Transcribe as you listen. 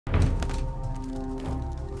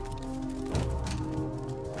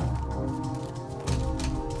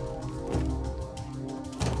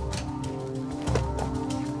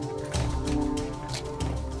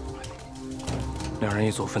2人一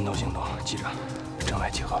组，分头行动，记着，正外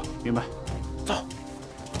集合。明白。走。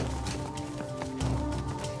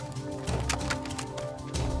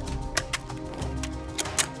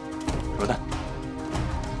手榴弹。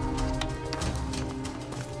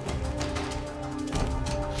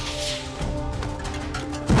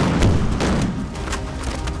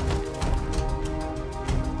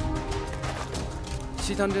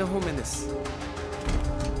西丹田方面です。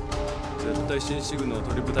絶対新シグの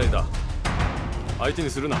取り部隊だ。相手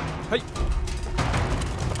にするな。はい。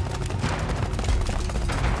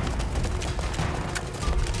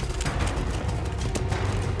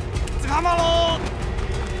捕まろう。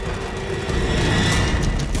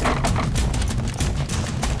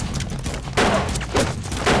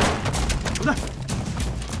手榴弹。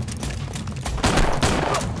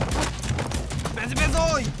別々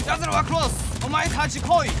多い。奴らはクロス。お前たち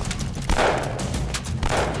来い。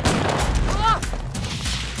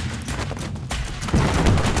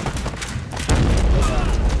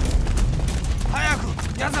早く。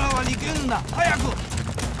奴らは力んだ。早く。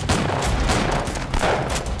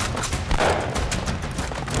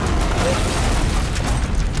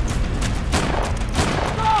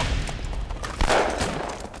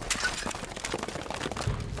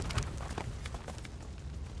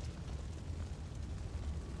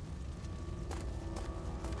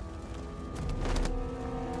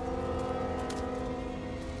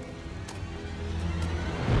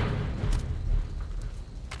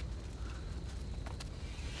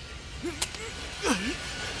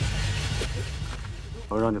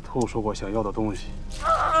我让你透说过想要的东西，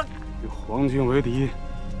与皇军为敌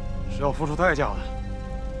是要付出代价的。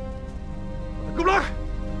给我来！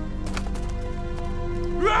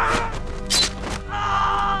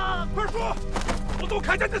快说！我都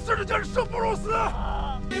看见这事情就是生不如死！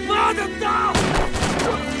妈的打！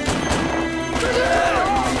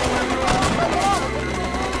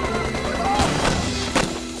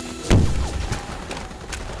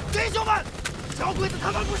弟兄们，小鬼子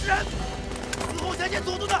他们不是人！ 后前线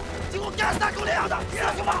阻堵的，经过干死狗那样的，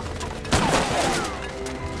下去吧！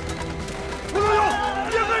不能用，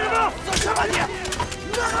别干什么？做什么你？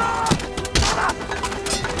打他！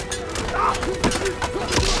打！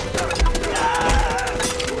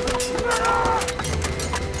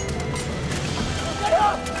加油！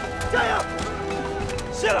加油！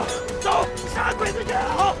谢了，走，杀鬼子去！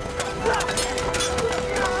好。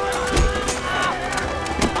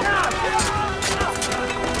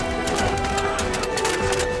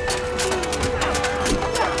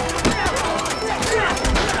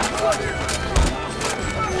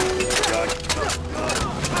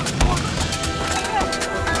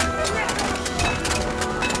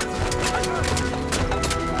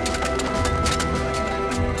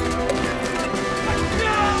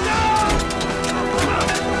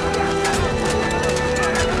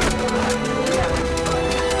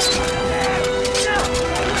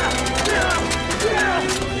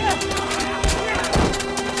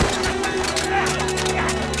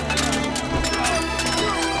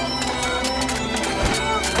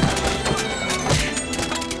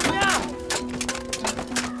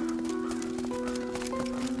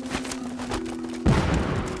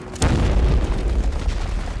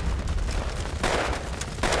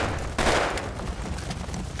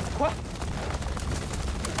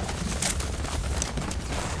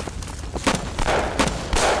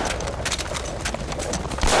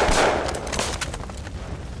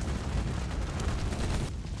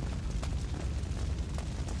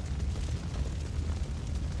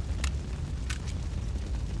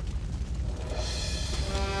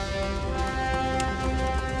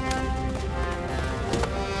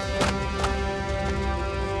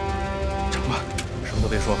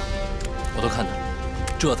 别说，我都看见了，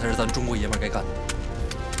这才是咱中国爷们该干的。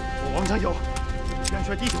我王长友劝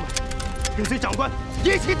劝弟兄们，跟随长官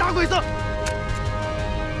一起打鬼子。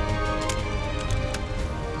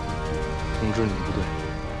通知你的部队，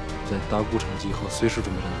在大谷场集合，随时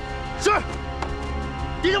准备战斗。是，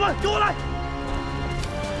弟兄们，跟我来。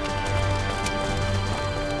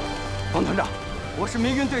王团长，我是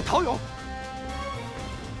民运队陶勇。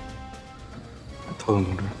陶勇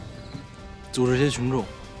同志。 组织些群众，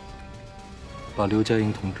把刘家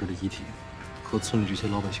营同志的遗体和村里这些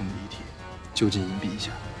老百姓的遗体就近隐蔽一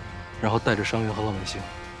下，然后带着伤员和老百姓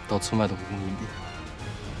到村外的武功隐蔽。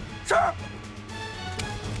是。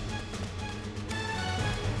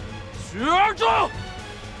许二柱，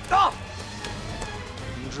到！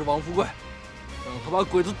通知王富贵，让他把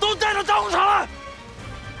鬼子都带到大工厂来。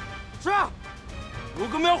是。如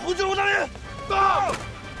果苗胡军武大林，到！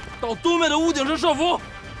到东面的屋顶上设伏。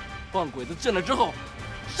 放鬼子进来之后，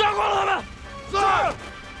杀光了他们！是。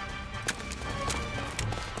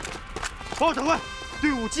报告长官，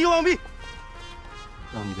队伍集合完毕。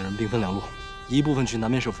让你的人兵分两路，一部分去南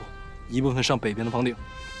面设伏，一部分上北边的房顶，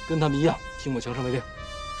跟他们一样，听我枪声为令。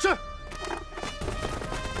是。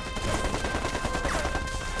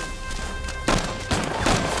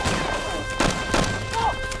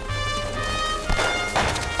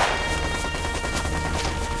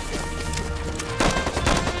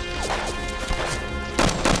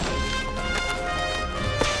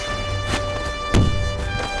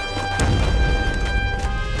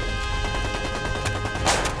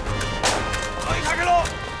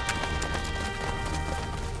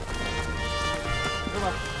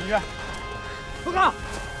 报告！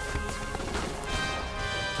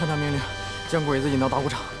团长命令，将鬼子引到大鼓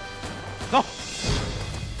场。走。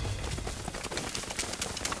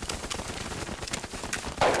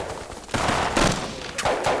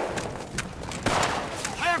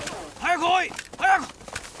早く来い！早く！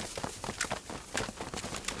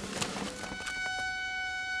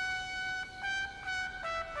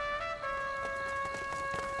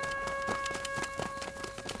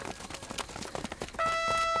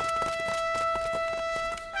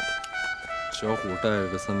小虎带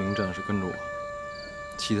着3名战士跟着我，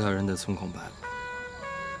其他人在村口摆，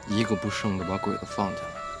一个不剩的把鬼子放进来，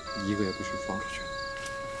一个也不许放出去。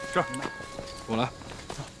是，跟我来。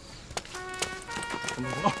走。跟着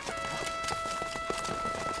我。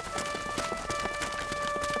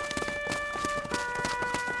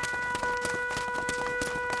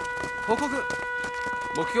報告。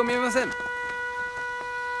目標見えません。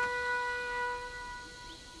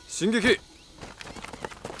進撃。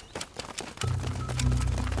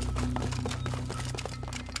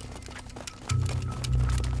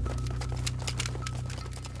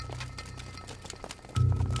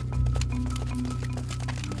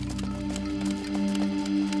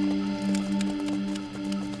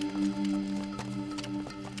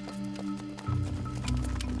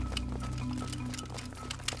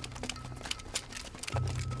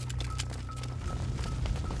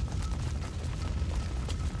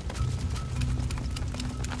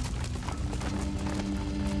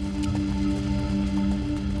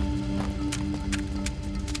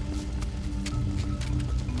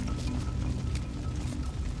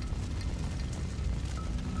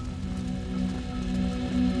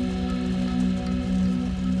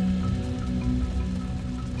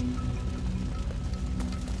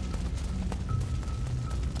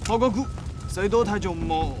 報告、斉藤隊長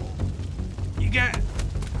も。行け。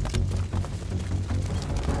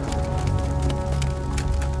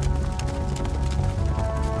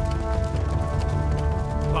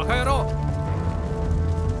バカ野郎！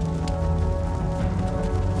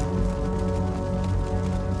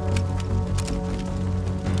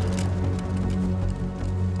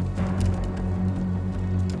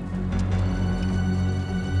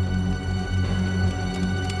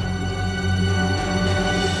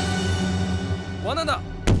罠だ！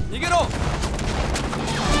逃げろ！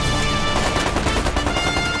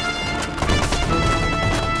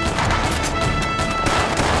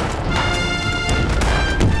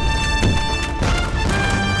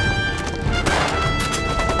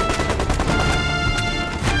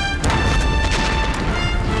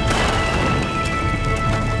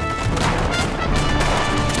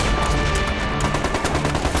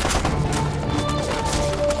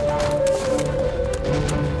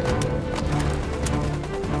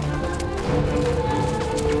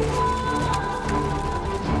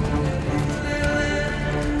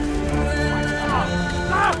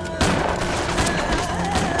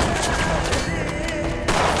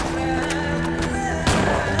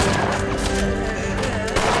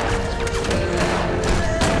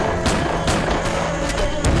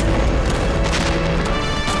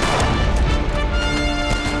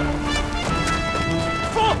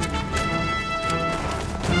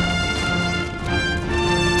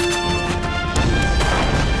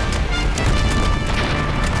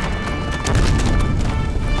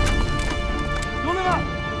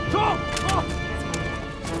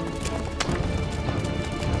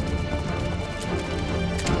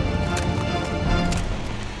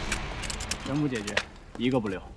全部解决，一个不留。